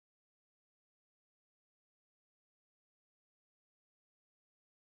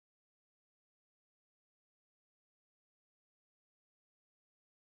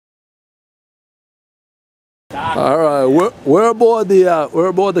All right, we're aboard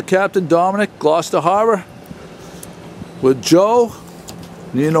the Captain Domenic, Gloucester Harbor, with Joe,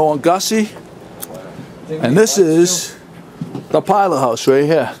 Nino, and Gussie, and this is the pilot house right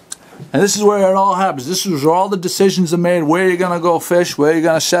here. And this is where it all happens. This is where all the decisions are made. Where you're gonna go fish, where you're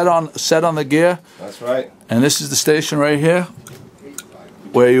gonna set on the gear. That's right. And this is the station right here,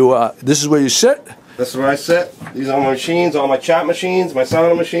 where you this is where you sit. This is where I sit. These are my machines, all my chat machines, my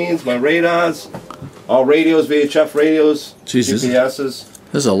sound machines, my radars, all radios, VHF radios, Jesus. GPSs.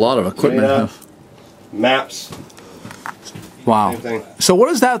 There's a lot of equipment radar, here. Maps. Wow. So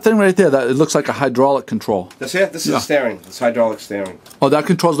what is that thing right there? That it looks like a hydraulic control. This here? This is steering. It's hydraulic steering. Oh, that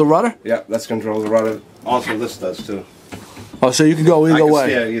controls the rudder? Yeah, that's controls the rudder. Also, this does too. Oh, so you can go either way. I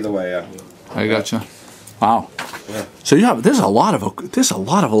can steer either way. Yeah. I gotcha. Wow. Yeah. So you have there's a lot of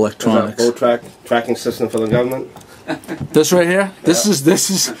electronics. Boat tracking system for the government. This right here. This is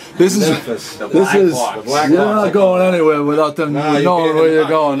you're not going anywhere without them knowing where you're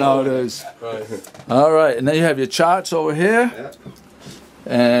going nowadays. Right. All right, and then you have your charts over here. Yeah.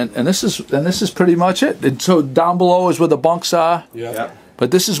 And this is pretty much it. And so down below is where the bunks are. Yeah. But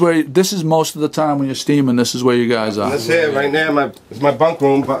this is most of the time when you're steaming. This is where you guys are. And this here right now is my bunk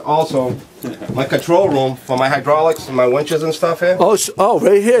room, but also my control room for my hydraulics and my winches and stuff here. Oh,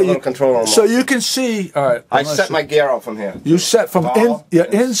 right here. You control room. So you can see. All right. I set my gear out from here. You set from you're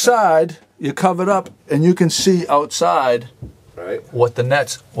inside. You're covered up, and you can see outside. Right. What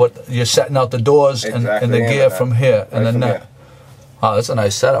you're setting out the doors and the gear from here and the net. Oh, that's a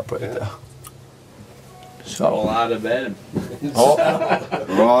nice setup right there. So roll out of bed. Roll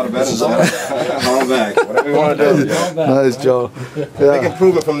out of bed and roll back. Whatever you want to do, Joe. Nice, Joe. Yeah. They can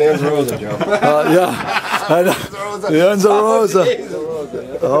prove it from the Enza Rosa, Joe. Yeah. I know. The Enza Rosa.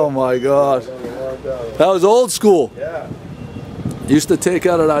 Oh my God. That was old school. Yeah. Used to take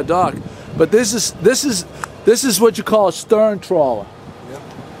out at our dock. But this is what you call a stern trawler.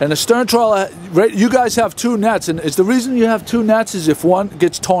 And the stern trawler, right, you guys have two nets, and it's the reason you have two nets is if one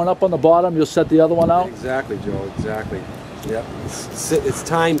gets torn up on the bottom, you'll set the other one out? Exactly, Joe, exactly. Yep. It's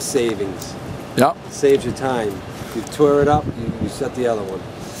time savings. Yep. It saves you time. You tear it up, you set the other one.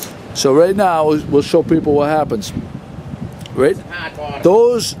 So right now, we'll show people what happens. Right?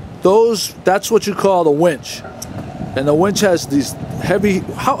 That's what you call the winch. And the winch has these heavy,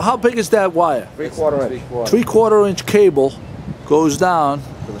 how big is that wire? 3/4 inch. 3/4 inch cable goes down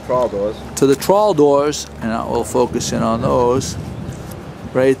To the trawl doors. To the trawl doors, and I will focus in on those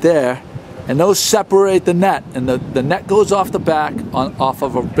right there. And those separate the net, and the net goes off the back off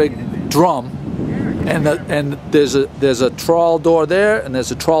of a big drum, and there's a trawl door there, and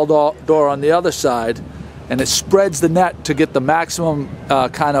there's a trawl door on the other side, and it spreads the net to get the maximum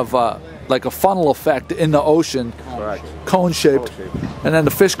kind of like a funnel effect in the ocean, cone shaped, and then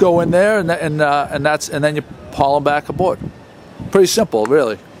the fish go in there, and then you haul them back aboard. Pretty simple,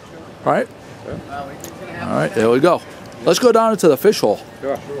 really. All right? All right, there we go. Let's go down into the fish hole.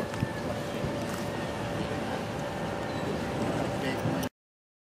 Sure.